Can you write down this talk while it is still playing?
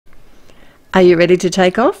Are you ready to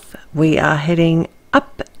take off? We are heading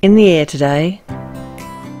up in the air today.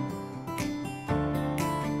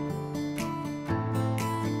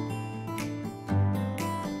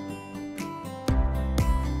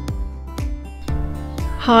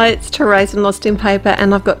 Hi, it's Therese and Lostinpaper,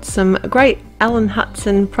 and I've got some great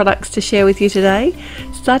Hutson products to share with you today,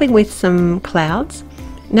 starting with some clouds.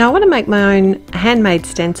 Now I want to make my own handmade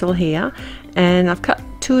stencil here, and I've cut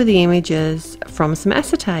two of the images from some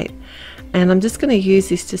acetate, and I'm just going to use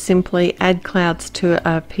this to simply add clouds to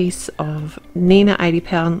a piece of Nina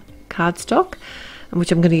 80-pound cardstock,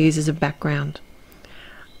 which I'm going to use as a background.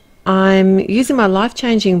 I'm using my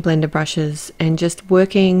life-changing blender brushes and just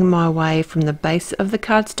working my way from the base of the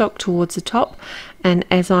cardstock towards the top, and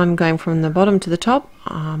as I'm going from the bottom to the top,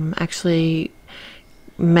 I'm actually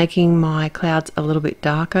making my clouds a little bit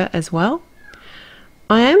darker as well.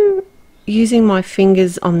 I am using my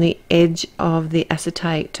fingers on the edge of the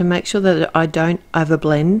acetate to make sure that I don't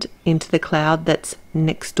overblend into the cloud that's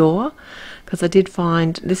next door, because I did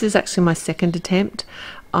find, this is actually my second attempt,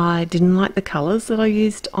 I didn't like the colours that I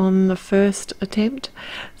used on the first attempt,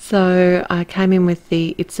 so I came in with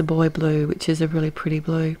the It's a Boy blue, which is a really pretty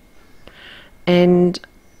blue. And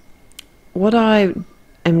what I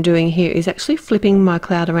am doing here is actually flipping my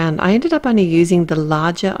cloud around. I ended up only using the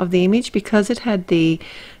larger of the image because it had the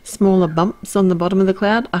smaller bumps on the bottom of the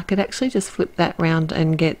cloud. I could actually just flip that round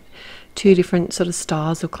and get two different sort of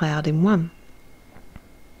styles of cloud in one.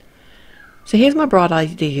 So here's my bright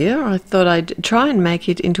idea. I thought I'd try and make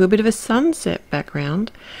it into a bit of a sunset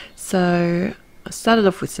background. So I started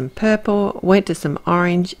off with some purple, went to some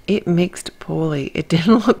orange. It mixed poorly. It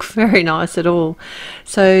didn't look very nice at all.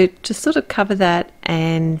 So to sort of cover that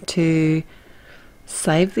and to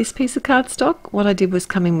save this piece of cardstock, what I did was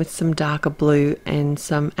come in with some darker blue and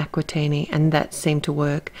some aquatine, and that seemed to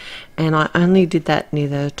work. And I only did that near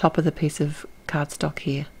the top of the piece of cardstock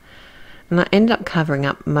here. And I ended up covering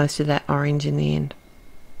up most of that orange in the end.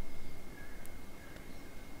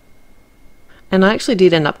 And I actually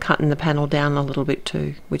did end up cutting the panel down a little bit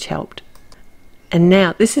too, which helped. And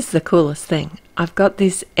now, this is the coolest thing. I've got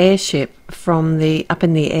this airship from the Up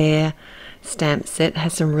in the Air stamp set. It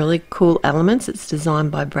has some really cool elements. It's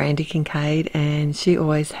designed by Brandy Kincaid, and she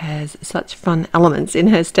always has such fun elements in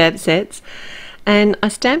her stamp sets. And I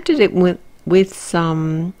stamped it with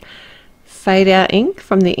some fade out ink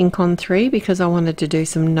from the Ink On 3 because I wanted to do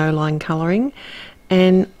some no line colouring,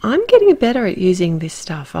 and I'm getting better at using this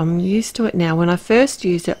stuff. I'm used to it now. When I first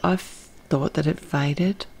used it, I thought that it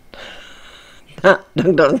faded.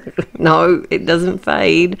 No, it doesn't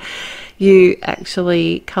fade. You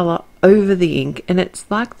actually colour over the ink, and it's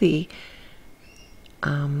like the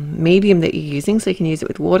medium that you're using, so you can use it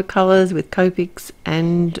with watercolours, with Copics,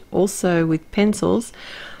 and also with pencils.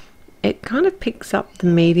 It kind of picks up the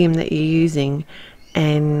medium that you're using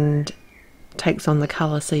and takes on the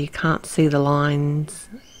colour, so you can't see the lines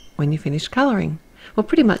when you finish colouring. Well,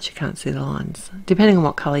 pretty much you can't see the lines. Depending on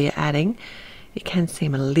what colour you're adding, you can see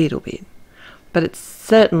them a little bit. But it's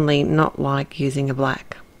certainly not like using a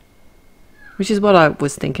black, which is what I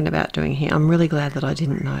was thinking about doing here. I'm really glad that I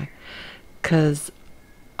didn't know, because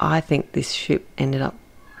I think this ship ended up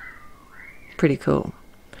pretty cool.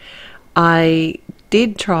 I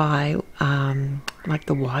did try like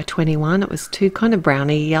the Y21. It was too kind of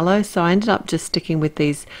browny yellow, so I ended up just sticking with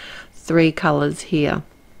these three colours here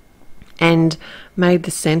and made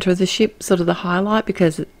the centre of the ship sort of the highlight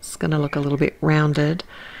because it's going to look a little bit rounded.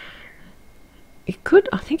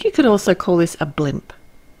 I think you could also call this a blimp,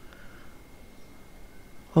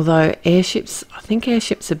 although airships, I think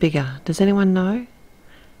airships are bigger. Does anyone know?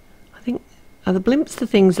 Are the blimps the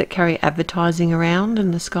things that carry advertising around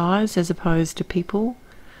in the skies as opposed to people?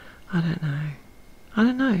 I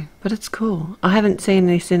don't know, but it's cool. I haven't seen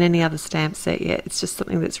this in any other stamp set yet. It's just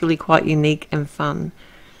something that's really quite unique and fun.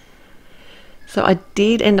 So I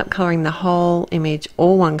did end up colouring the whole image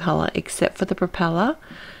all one colour except for the propeller,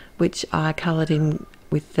 which I coloured in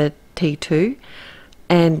with the T2,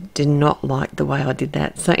 and did not like the way I did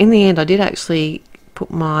that. So in the end I did actually put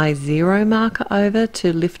my 0 marker over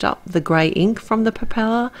to lift up the grey ink from the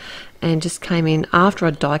propeller, and just came in after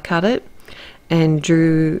I die cut it and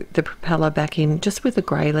drew the propeller back in just with a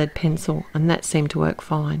grey lead pencil, and that seemed to work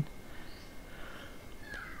fine.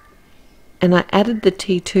 And I added the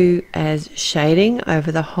T2 as shading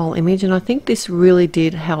over the whole image, and I think this really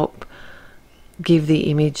did help give the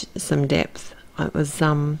image some depth. It was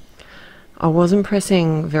I wasn't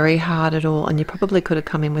pressing very hard at all, and you probably could have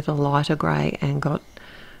come in with a lighter grey and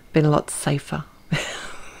been a lot safer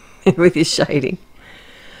with your shading.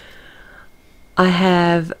 I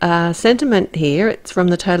have a sentiment here. It's from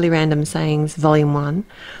the Totally Random Sayings Volume 1.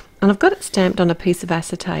 and I've got it stamped on a piece of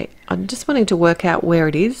acetate. I'm just wanting to work out where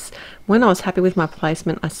it is. When I was happy with my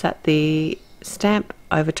placement, I sat the stamp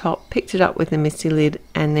over top, picked it up with a misty lid,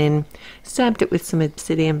 and then stamped it with some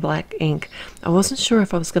obsidian black ink. I wasn't sure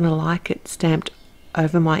if I was going to like it stamped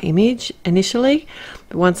over my image initially,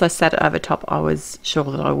 but once I sat it over top, I was sure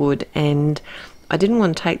that I would, and I didn't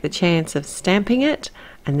want to take the chance of stamping it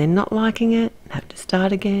and then not liking it and have to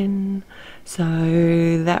start again.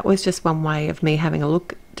 So that was just one way of me having a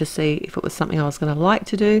look to see if it was something I was going to like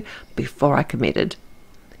to do before I committed.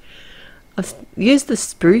 I've used the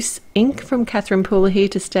spruce ink from Catherine Pooler here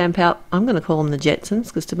to stamp out, I'm going to call them the Jetsons,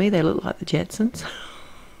 because to me they look like the Jetsons.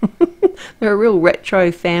 They're a real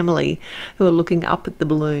retro family who are looking up at the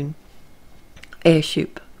balloon.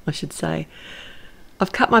 Airship, I should say.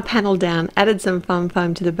 I've cut my panel down, added some fun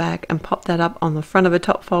foam to the back, and popped that up on the front of a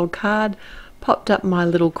top fold card. Popped up my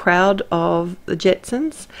little crowd of the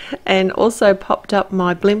Jetsons, and also popped up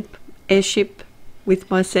my blimp airship with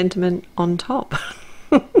my sentiment on top.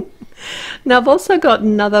 Now I've also got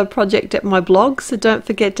another project at my blog, so don't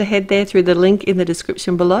forget to head there through the link in the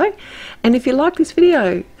description below. And if you like this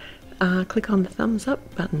video, click on the thumbs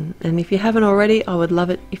up button, and if you haven't already, I would love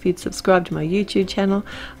it if you'd subscribe to my YouTube channel.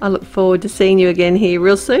 I look forward to seeing you again here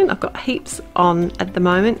real soon. I've got heaps on at the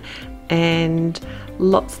moment and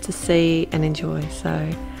lots to see and enjoy, so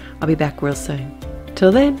I'll be back real soon.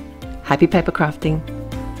 Till then, happy paper crafting.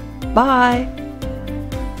 Bye.